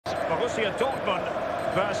Borussia Dortmund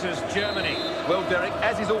versus Germany. Well, Derek,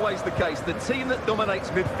 as is always the case, the team that dominates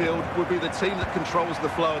midfield will be the team that controls the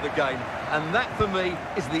flow of the game. And that, for me,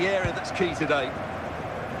 is the area that's key today.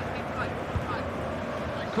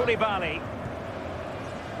 Koulibaly.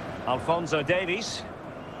 Alphonso Davies.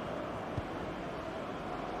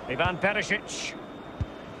 Ivan Perisic.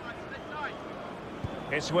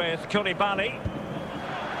 It's with Koulibaly.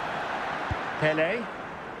 Pele.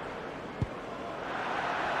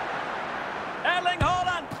 Erling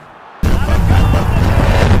Haaland.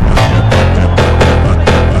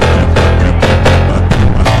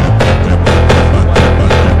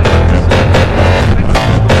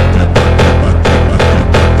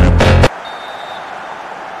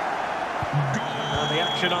 And the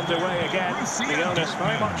action underway again. The onus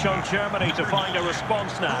very much on Germany to find a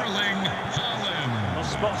response now. Well,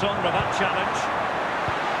 spot on with that challenge.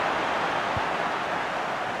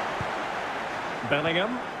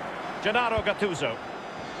 Bellingham. Gennaro Gattuso.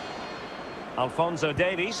 Alphonso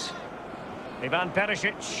Davies. Ivan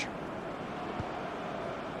Perisic.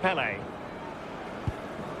 Pele.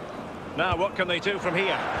 Now what can they do from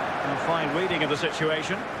here? A fine reading of the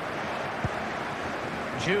situation.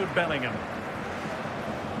 Jude Bellingham.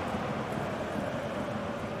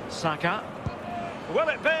 Saka. Will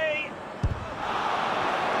it be?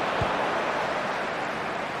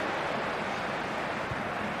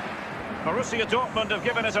 Borussia Dortmund have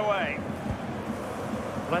given it away.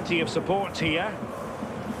 Plenty of support here.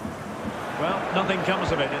 Well, nothing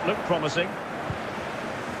comes of it. It looked promising.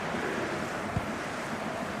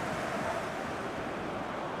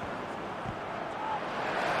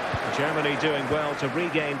 Germany doing well to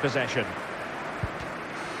regain possession.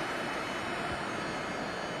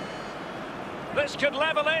 This could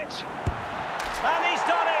level it. And he's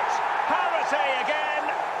done it. Parity again.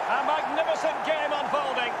 A magnificent game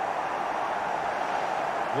unfolding.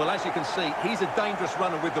 Well, as you can see, he's a dangerous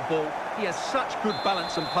runner with the ball. He has such good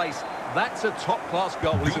balance and pace. That's a top-class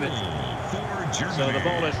goal, isn't it? So the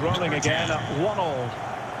ball is rolling again at 1-1.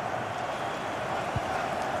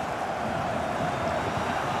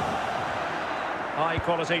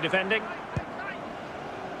 High-quality defending.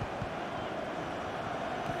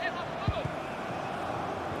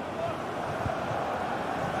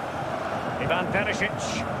 Ivan Perisic.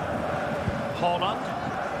 Haaland.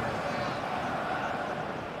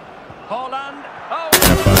 Haaland. Oh!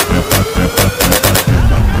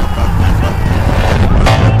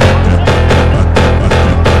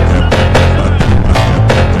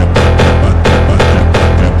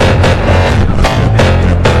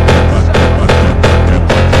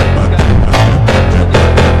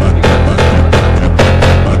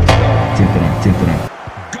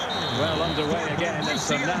 Well underway again. It's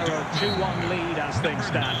a narrow 2-1 lead as things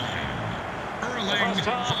stand. The first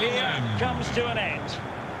half here comes to an end.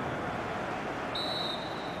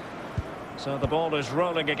 So the ball is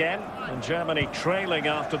rolling again, and Germany trailing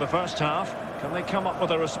after the first half. Can they come up with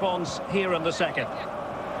a response here in the second?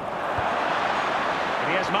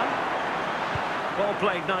 Griezmann. Ball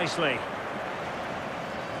played nicely.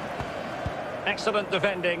 Excellent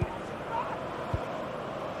defending.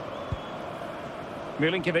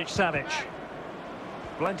 Milinkovic-Savic.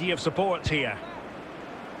 Plenty of support here.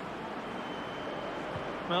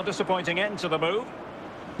 Well, disappointing end to the move.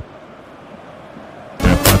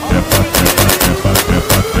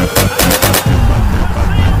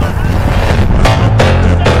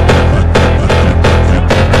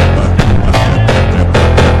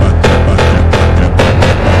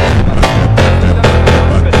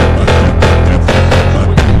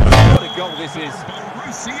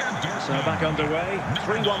 So back underway,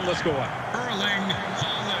 3-1 the score.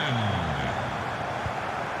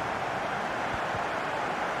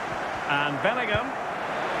 And Bellingham,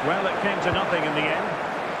 well, it came to nothing in the end.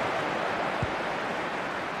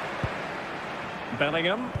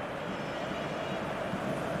 Bellingham.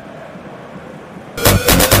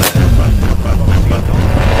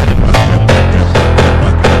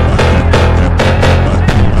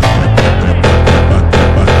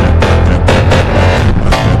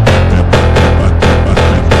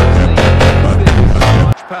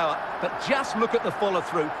 But just look at the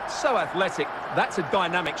follow-through. So athletic. That's a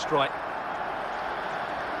dynamic strike.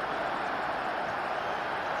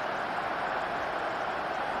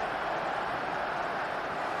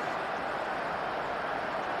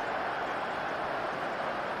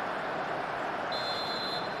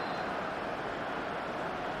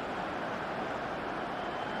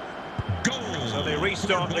 So they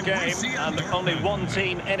restart the game and only one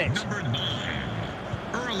team in it. Number 9,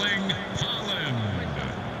 Erling Haaland.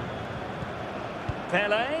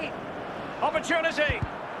 Pele, opportunity.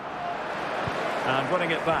 And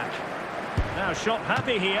winning it back. Now shot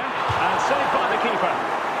happy here, and saved by the keeper.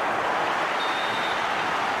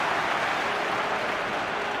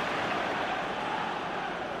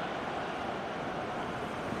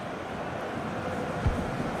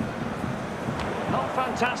 Not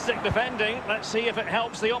fantastic defending. Let's see if it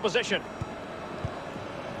helps the opposition.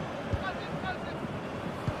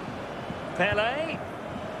 Pele.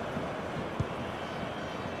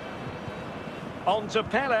 On to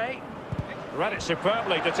Pele. Read it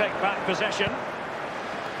superbly to take back possession.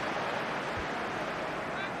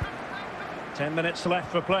 10 minutes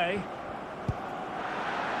left for play.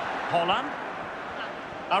 Holland.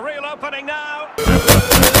 A real opening now.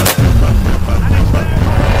 And it's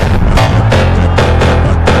there.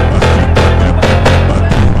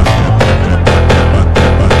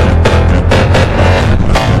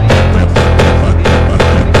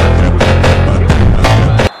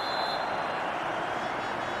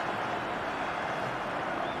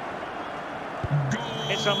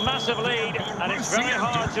 It's a massive lead, and it's very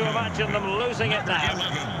hard to imagine them losing it now.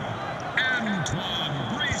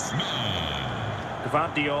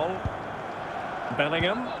 Virgil,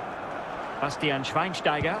 Bellingham, Bastian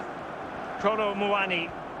Schweinsteiger, Kolo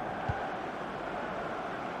Muani.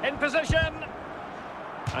 In position,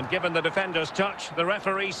 and given the defender's touch, the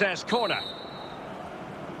referee says corner.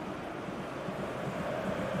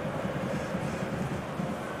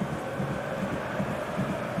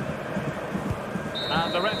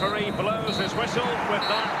 And the referee blows his whistle. With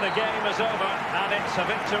that, the game is over, and it's a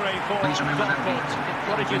victory for Dortmund.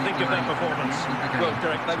 What did you think of their performance? Well,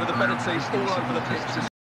 Derek, they were the better team all over the pitch.